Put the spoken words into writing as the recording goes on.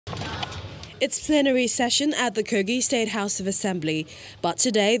It's plenary session at the Kogi State House of Assembly, but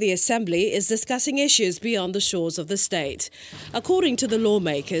today the Assembly is discussing issues beyond the shores of the state. According to the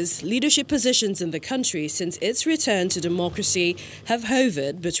lawmakers, leadership positions in the country since its return to democracy have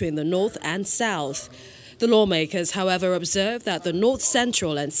hovered between the north and south. The lawmakers, however, observe that the north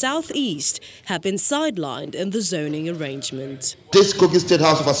central and southeast have been sidelined in the zoning arrangement. This Kogi State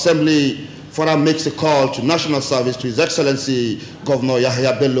House of Assembly further makes a call to national service to His Excellency Governor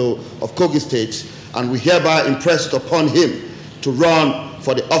Yahaya Bello of Kogi State, and we hereby impress it upon him to run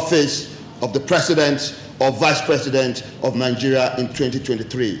for the office of the President or Vice President of Nigeria in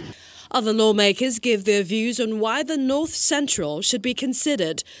 2023. Other lawmakers give their views on why the North Central should be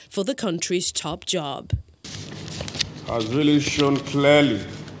considered for the country's top job. Has really shown clearly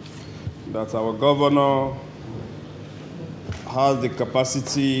that our governor has the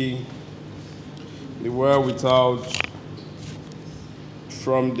capacity, the wherewithal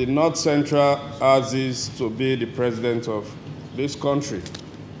from the North Central axis to be the president of this country.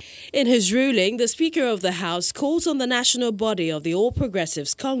 In his ruling, the Speaker of the House calls on the national body of the All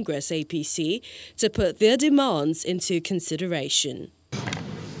Progressives Congress, APC, to put their demands into consideration.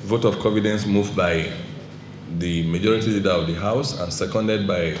 Vote of confidence moved by the majority leader of the House and seconded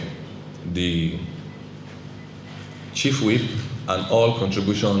by the Chief Whip, and all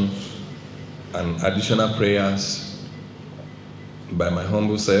contribution and additional prayers by my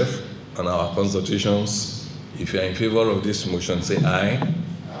humble self and our consultations. If you are in favor of this motion, say aye.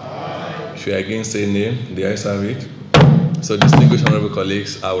 If you are against, say nay. The ayes have it. So, distinguished honorable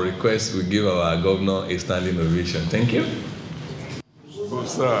colleagues, I will request we give our governor a standing ovation. Thank you.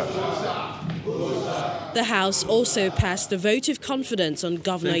 The House also passed a vote of confidence on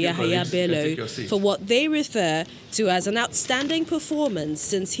Governor Yahaya Bello for what they refer to as an outstanding performance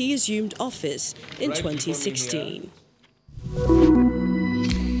since he assumed office in 2016.